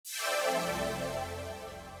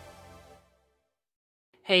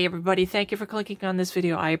Hey everybody, thank you for clicking on this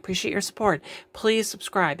video. I appreciate your support. Please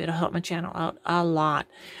subscribe. It'll help my channel out a lot.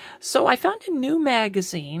 So I found a new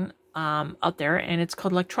magazine out there, and it's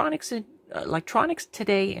called Electronics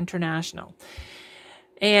Today International.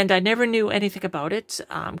 And I never knew anything about it.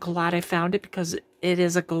 I'm glad I found it because it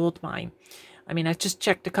is a gold mine. I mean, I just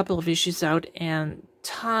checked a couple of issues out and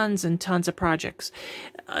tons of projects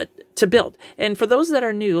to build. And for those that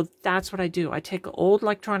are new, that's what I do. I take old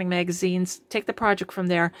electronic magazines, take the project from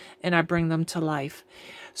there, and I bring them to life.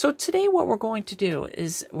 So today what we're going to do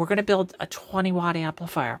is we're going to build a 20-watt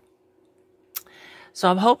amplifier. So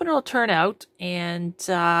I'm hoping it'll turn out, and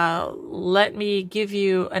let me give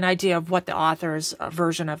you an idea of what the author's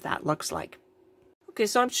version of that looks like. Okay,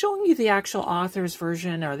 so I'm showing you the actual author's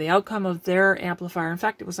version, or the outcome of their amplifier. In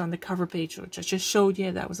fact, it was on the cover page, which I just showed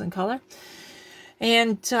you. That was in color.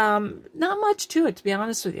 And not much to it, to be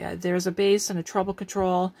honest with you. There's a bass and a treble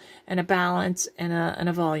control and a balance and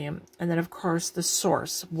a volume. And then, of course, the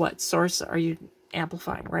source. What source are you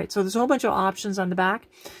amplifying, right? So there's a whole bunch of options on the back.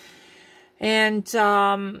 And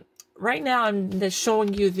right now I'm just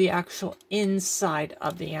showing you the actual inside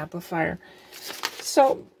of the amplifier.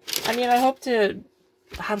 So, I mean, I hope to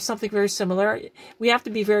have something very similar. We have to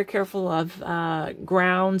be very careful of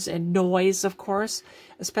grounds and noise, of course,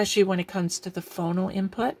 especially when it comes to the phono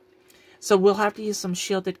input. So we'll have to use some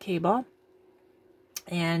shielded cable,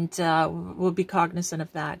 and we'll be cognizant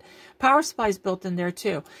of that. Power supply is built in there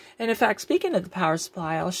too. And in fact, speaking of the power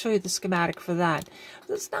supply, I'll show you the schematic for that.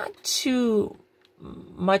 There's not too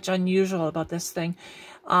much unusual about this thing.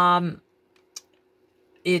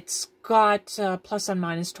 It's got plus and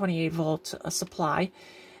minus 28 volt supply,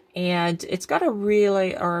 and it's got a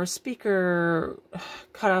relay or speaker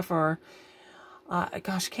cutoff, or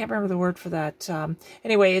gosh, I can't remember the word for that.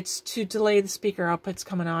 Anyway, it's to delay the speaker outputs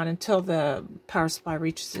coming on until the power supply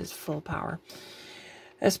reaches its full power.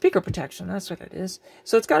 Speaker protection, that's what it is.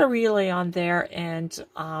 So it's got a relay on there, and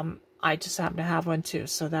I just happen to have one too,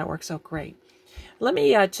 so that works out great. Let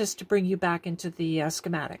me just bring you back into the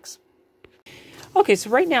schematics. Okay, so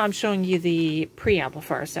right now I'm showing you the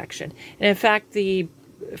preamplifier section. And in fact, the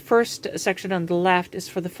first section on the left is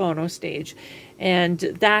for the phono stage. And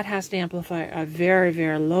that has to amplify a very,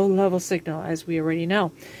 very low level signal, as we already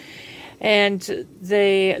know. And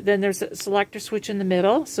then there's a selector switch in the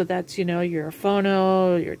middle. So that's, you know, your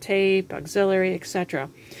phono, your tape, auxiliary, etc.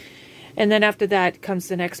 And then after that comes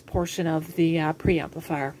the next portion of the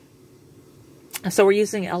preamplifier. So we're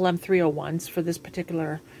using LM301s for this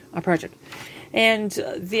particular project. And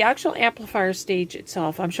the actual amplifier stage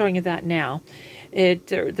itself, I'm showing you that now.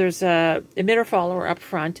 There's a emitter follower up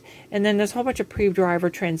front, and then there's a whole bunch of pre-driver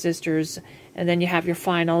transistors, and then you have your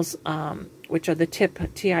finals, which are the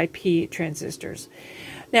TIP transistors.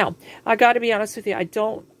 Now, I got to be honest with you, I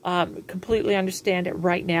don't completely understand it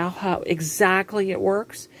right now, how exactly it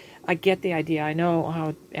works. I get the idea. I know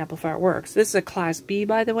how amplifier works. This is a Class B,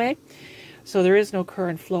 by the way, so there is no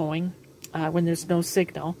current flowing when there's no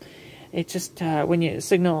signal. It's just when your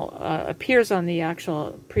signal appears on the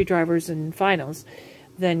actual pre-drivers and finals,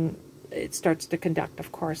 then it starts to conduct,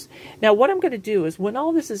 of course. Now, what I'm going to do is, when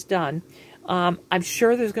all this is done, I'm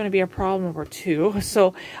sure there's going to be a problem or two,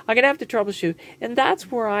 so I'm going to have to troubleshoot. And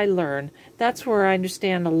that's where I learn. That's where I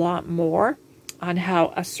understand a lot more on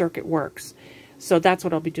how a circuit works. So that's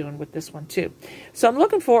what I'll be doing with this one too. So I'm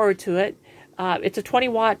looking forward to it. It's a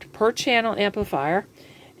 20-watt per channel amplifier,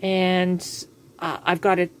 and I've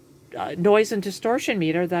got a noise and distortion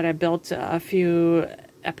meter that I built a few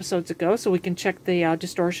episodes ago, so we can check the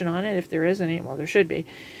distortion on it if there is any. Well, there should be.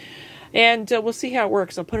 And we'll see how it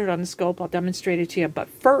works. I'll put it on the scope. I'll demonstrate it to you. But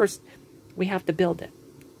first, we have to build it.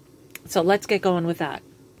 So let's get going with that.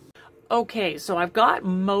 Okay, so I've got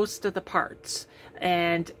most of the parts.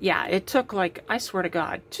 And yeah, it took, like, I swear to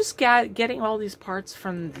God, just getting all these parts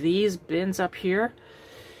from these bins up here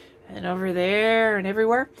and over there and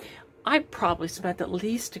everywhere. I probably spent at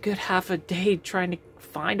least a good half a day trying to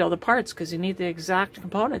find all the parts, because you need the exact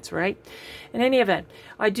components, right? In any event,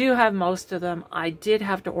 I do have most of them. I did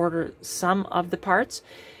have to order some of the parts,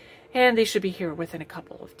 and they should be here within a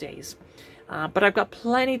couple of days. But I've got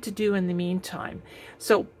plenty to do in the meantime.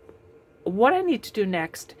 So what I need to do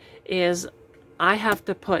next is I have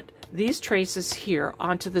to put these traces here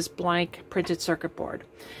onto this blank printed circuit board.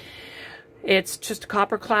 It's just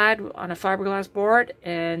copper clad on a fiberglass board,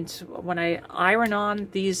 and when I iron on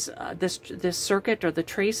these this circuit or the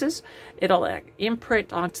traces, it'll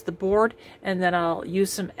imprint onto the board, and then I'll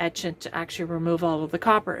use some etchant to actually remove all of the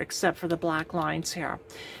copper except for the black lines here.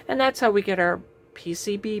 And that's how we get our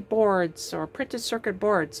PCB boards or printed circuit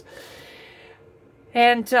boards.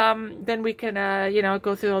 And then we can, you know,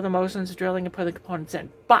 go through all the motions of drilling and put the components in.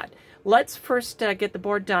 But let's first get the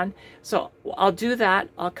board done. So I'll do that.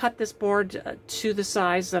 I'll cut this board to the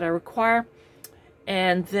size that I require.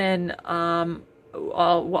 And then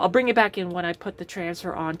I'll bring it back in when I put the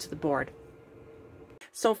transfer onto the board.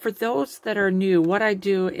 So for those that are new, what I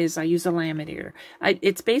do is I use a laminator.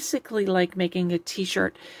 It's basically like making a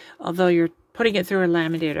t-shirt, although you're putting it through a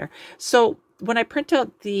laminator. So when I print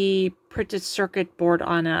out the printed circuit board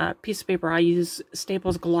on a piece of paper, I use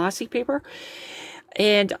Staples glossy paper.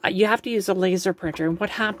 And you have to use a laser printer. And what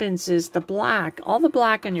happens is the black, all the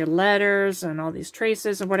black on your letters and all these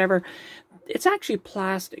traces and whatever, it's actually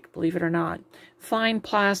plastic, believe it or not. Fine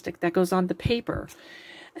plastic that goes on the paper.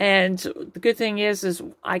 And the good thing is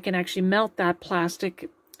I can actually melt that plastic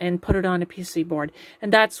and put it on a PC board.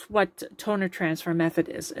 And that's what toner transfer method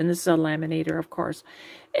is. And this is a laminator, of course.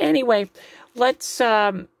 Anyway, let's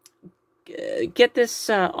get this.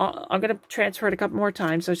 I'm going to transfer it a couple more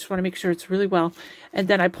times. So I just want to make sure it's really well. And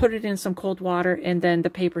then I put it in some cold water, and then the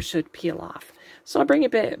paper should peel off. So I'll bring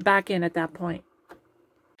it back in at that point.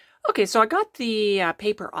 Okay, so I got the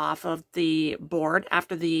paper off of the board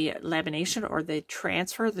after the lamination or the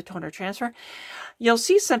transfer, the toner transfer. You'll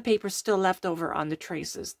see some paper still left over on the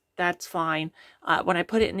traces. That's fine. When I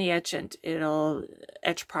put it in the etchant, it'll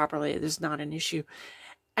etch properly. There's not an issue.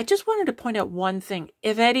 I just wanted to point out one thing.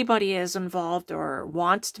 If anybody is involved or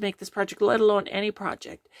wants to make this project, let alone any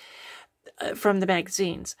project, from the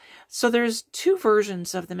magazines. So there's two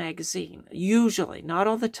versions of the magazine, usually, not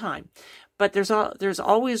all the time. But there's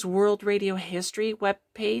always World Radio History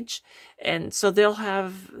webpage, and so they'll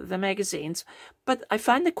have the magazines. But I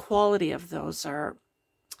find the quality of those are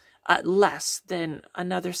less than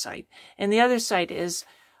another site. And the other site is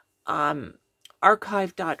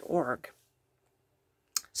archive.org.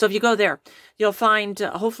 So if you go there, you'll find,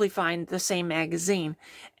 hopefully find the same magazine.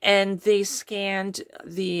 And they scanned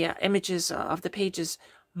the images of the pages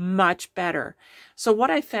much better. So what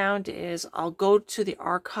I found is I'll go to the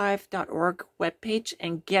archive.org webpage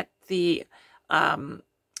and get the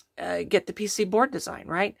PC board design,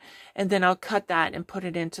 right? And then I'll cut that and put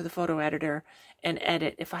it into the photo editor and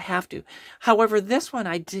edit if I have to. However, this one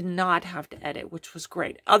I did not have to edit, which was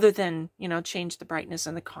great, other than, you know, change the brightness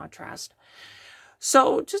and the contrast.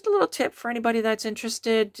 So just a little tip for anybody that's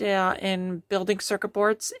interested in building circuit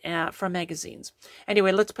boards from magazines.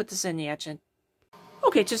 Anyway, let's put this in the etchant.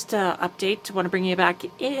 Okay, just an update. I want to bring you back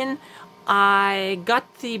in. I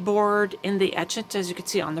got the board in the etchant, as you can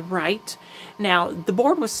see on the right. Now, the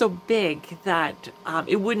board was so big that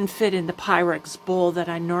it wouldn't fit in the Pyrex bowl that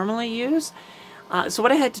I normally use. So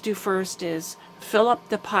what I had to do first is fill up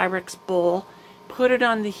the Pyrex bowl, put it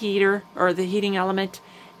on the heater, or the heating element,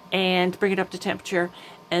 and bring it up to temperature,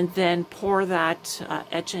 and then pour that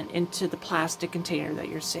etchant into the plastic container that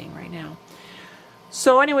you're seeing right now.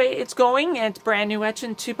 So anyway, it's going, and it's brand new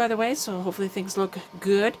etchant too, by the way, so hopefully things look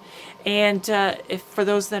good. And if for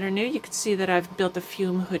those that are new, you can see that I've built a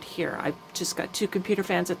fume hood here. I've just got 2 computer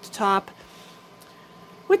fans at the top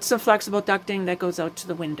with some flexible ducting that goes out to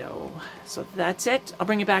the window. So that's it. I'll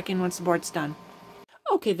bring it back in once the board's done.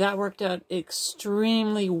 Okay, that worked out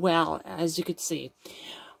extremely well, as you could see.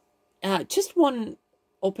 Just one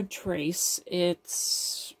open trace.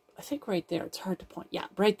 It's, I think, right there. It's hard to point. Yeah,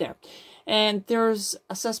 right there. And there's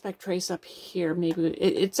a suspect trace up here. Maybe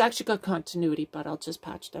it's actually got continuity, but I'll just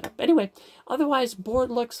patch that up. Anyway, otherwise, board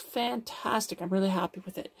looks fantastic. I'm really happy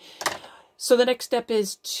with it. So the next step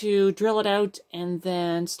is to drill it out and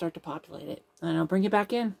then start to populate it. And I'll bring you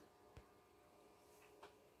back in.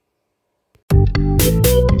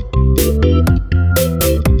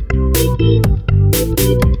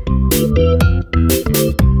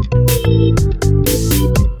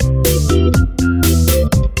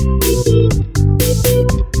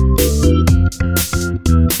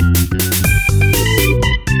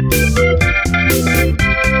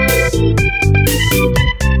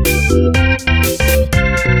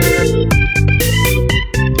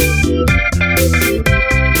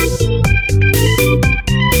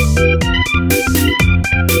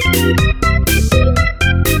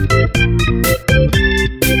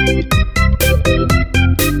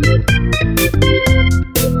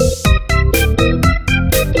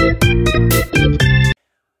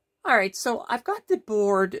 Alright, so I've got the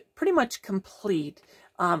board pretty much complete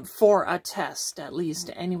for a test, at least,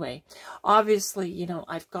 anyway. Obviously, you know,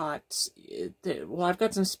 I've got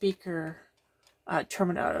some speaker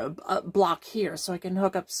terminal block here, so I can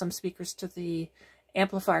hook up some speakers to the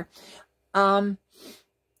amplifier.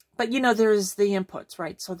 But, you know, there's the inputs,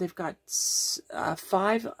 right? So they've got 4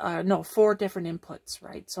 different inputs,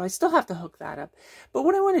 right? So I still have to hook that up. But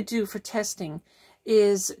what I want to do for testing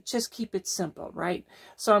is just keep it simple, right?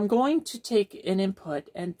 So I'm going to take an input,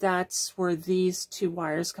 and that's where these two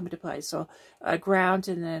wires come into play. So ground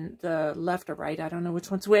and then the left or right, I don't know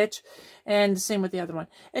which one's which, and the same with the other one.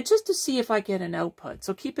 And just to see if I get an output.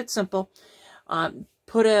 So keep it simple.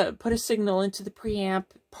 Put a signal into the preamp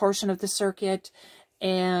portion of the circuit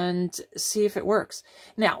and see if it works.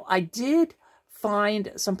 Now, I did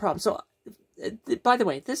find some problems. So, by the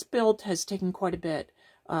way, this build has taken quite a bit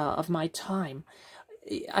of my time.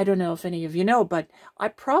 I don't know if any of you know, but I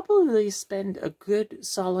probably spend a good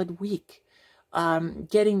solid week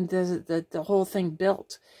getting the whole thing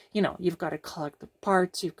built. You know, you've got to collect the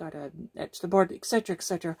parts, you've got to etch the board, etc.,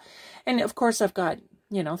 etc. And of course, I've got,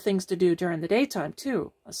 you know, things to do during the daytime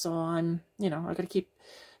too. So I'm, you know, I got to keep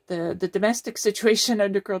the domestic situation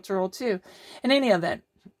under control too. In any event,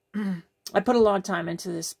 I put a lot of time into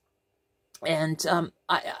this, and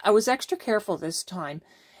I was extra careful this time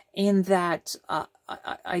in that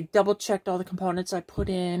I double-checked all the components I put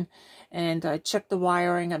in, and I checked the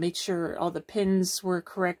wiring. I made sure all the pins were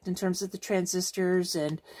correct in terms of the transistors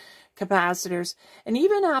and capacitors. And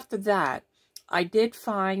even after that, I did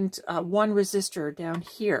find one resistor down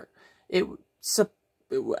here. It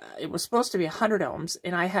was supposed to be 100 ohms,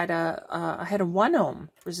 and I had a 1 ohm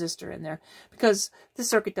resistor in there because the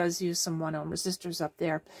circuit does use some 1 ohm resistors up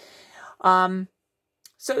there.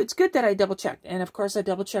 So it's good that I double checked, and of course I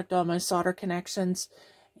double checked all my solder connections,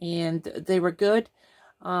 and they were good.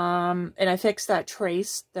 And I fixed that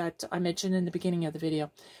trace that I mentioned in the beginning of the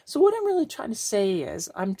video. So what I'm really trying to say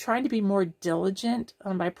is I'm trying to be more diligent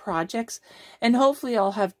on my projects, and hopefully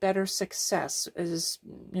I'll have better success as,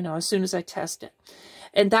 you know, as soon as I test it.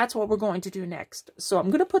 And that's what we're going to do next. So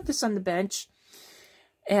I'm going to put this on the bench,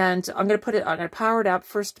 and I'm going to power it up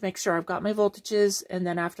first to make sure I've got my voltages, and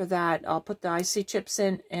then after that I'll put the IC chips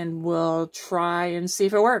in and we'll try and see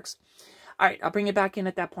if it works. All right, I'll bring it back in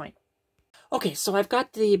at that point. Okay, so I've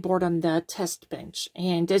got the board on the test bench,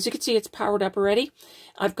 and as you can see, it's powered up already.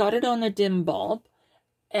 I've got it on a dim bulb,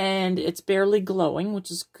 and it's barely glowing,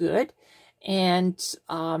 which is good. And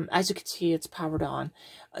as you can see, it's powered on.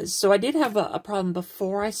 So I did have a problem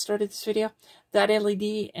before I started this video. That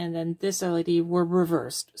LED and then this LED were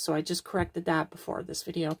reversed, so I just corrected that before this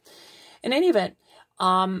video. In any event,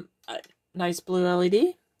 nice blue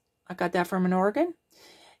LED. I got that from an Oregon.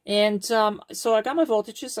 And so I got my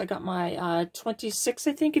voltages. I got my 26,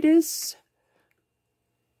 I think it is.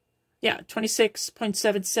 Yeah,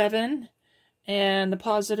 26.77. And the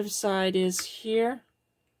positive side is here,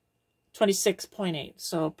 26.8.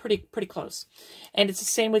 So pretty close. And it's the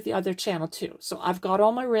same with the other channel too. So I've got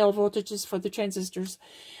all my rail voltages for the transistors.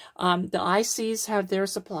 The ICs have their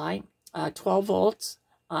supply, 12 volts.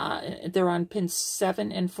 They're on pins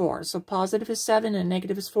 7 and 4. So positive is 7 and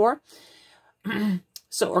negative is 4.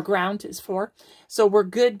 So, or ground is 4. So we're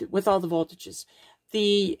good with all the voltages.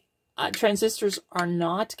 The transistors are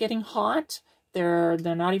not getting hot. They're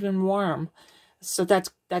not even warm. So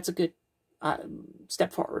that's a good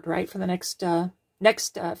step forward, right, for the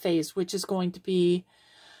next phase, which is going to be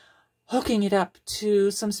hooking it up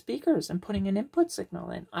to some speakers and putting an input signal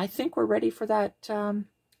in. I think we're ready for that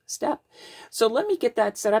step. So let me get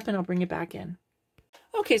that set up and I'll bring it back in.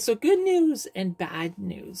 Okay, so good news and bad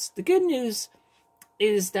news. The good news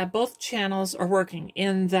is that both channels are working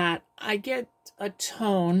in that I get a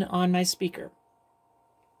tone on my speaker.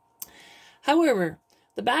 However,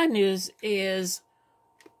 the bad news is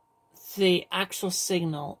the actual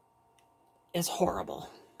signal is horrible.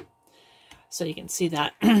 So you can see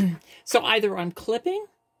that. So either I'm clipping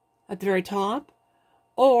at the very top,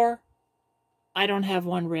 or I don't have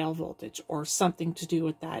one rail voltage or something to do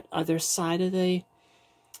with that other side of the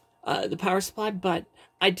power supply, but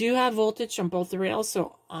I do have voltage on both the rails,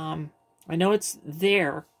 so I know it's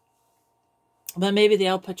there, but maybe the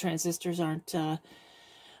output transistors aren't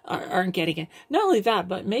getting it. Not only that,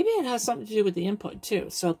 but maybe it has something to do with the input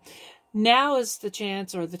too. So now is the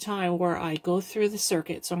chance or the time where I go through the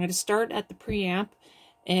circuit. So I'm going to start at the preamp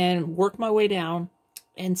and work my way down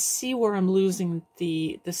and see where I'm losing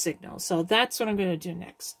the signal. So that's what I'm going to do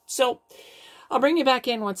next. So I'll bring you back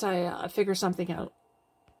in once I figure something out.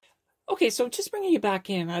 Okay, so just bringing you back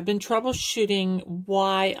in, I've been troubleshooting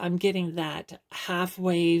why I'm getting that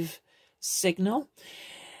half-wave signal.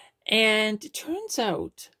 And it turns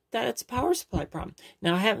out that it's a power supply problem.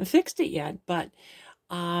 Now, I haven't fixed it yet, but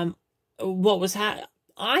what was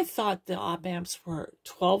I thought the op amps were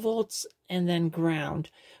 12 volts and then ground.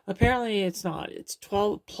 Apparently, it's not. It's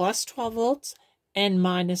 12 plus 12 volts and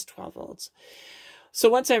minus 12 volts. So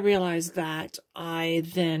once I realized that, I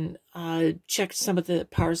then checked some of the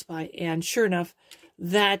power supply, and sure enough,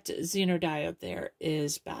 that Zener diode there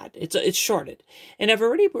is bad. It's shorted. And I've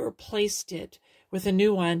already replaced it with a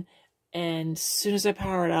new one, and as soon as I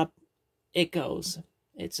power it up, it goes.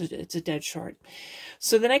 It's a dead short.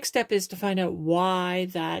 So the next step is to find out why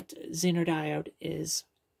that Zener diode is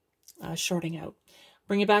shorting out.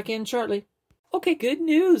 Bring it back in shortly. Okay, good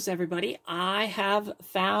news, everybody. I have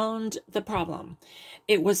found the problem.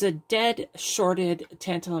 It was a dead shorted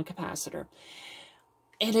tantalum capacitor.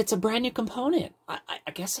 And it's a brand new component.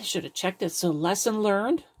 I guess I should have checked it. So lesson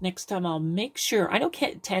learned. Next time I'll make sure. I know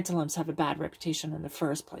tantalums have a bad reputation in the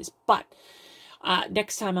first place, but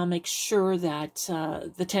next time I'll make sure that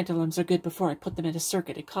the tantalums are good before I put them in a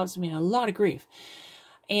circuit. It caused me a lot of grief.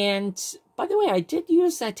 And by the way, I did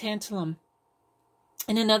use that tantalum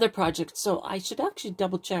in another project, so I should actually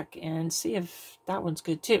double check and see if that one's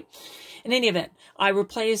good too. In any event, I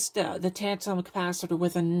replaced the tantalum capacitor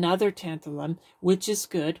with another tantalum, which is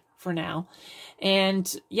good for now.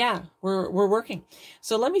 And yeah, we're working.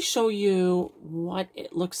 So let me show you what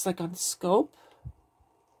it looks like on the scope.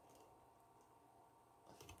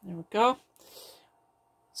 There we go.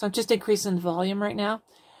 So I'm just increasing the volume right now.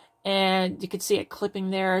 And you can see it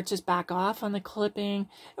clipping there. Just back off on the clipping.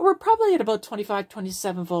 And we're probably at about 25,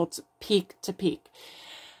 27 volts peak to peak.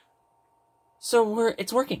 So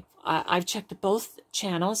it's working. I've checked both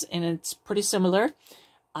channels and it's pretty similar.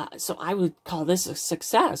 So I would call this a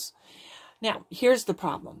success. Now, here's the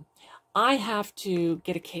problem. I have to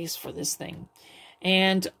get a case for this thing.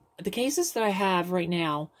 And the cases that I have right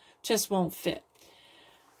now just won't fit.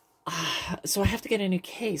 So I have to get a new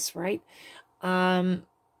case, right?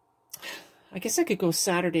 I guess I could go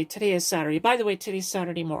Saturday. Today is Saturday. By the way, today's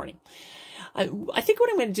Saturday morning. I think what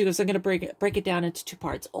I'm going to do is I'm going to break it down into two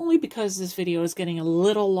parts, only because this video is getting a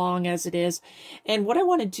little long as it is. And what I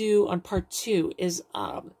want to do on part 2 is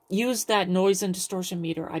use that noise and distortion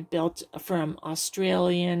meter I built from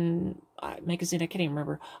Australian magazine. I can't even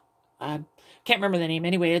remember. Can't remember the name.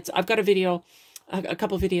 Anyway, I've got a video a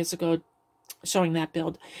couple of videos ago showing that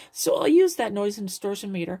build. So I'll use that noise and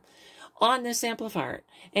distortion meter on this amplifier,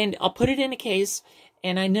 and I'll put it in a case.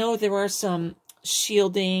 And I know there are some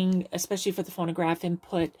shielding, especially for the phonograph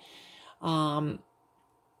input, and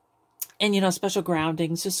special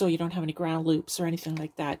groundings, just so you don't have any ground loops or anything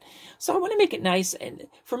like that. So I want to make it nice, and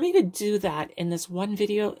for me to do that in this one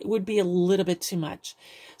video, it would be a little bit too much.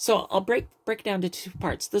 So I'll break it down to two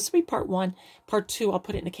parts. This will be part 1. Part 2, I'll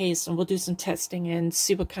put it in a case, and we'll do some testing and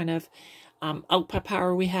see what kind of output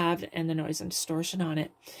power we have and the noise and distortion on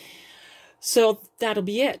it. So that'll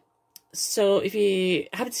be it. So if you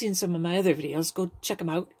haven't seen some of my other videos, go check them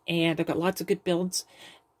out. And I've got lots of good builds.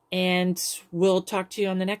 And we'll talk to you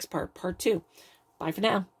on the next part, part 2. Bye for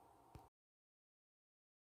now.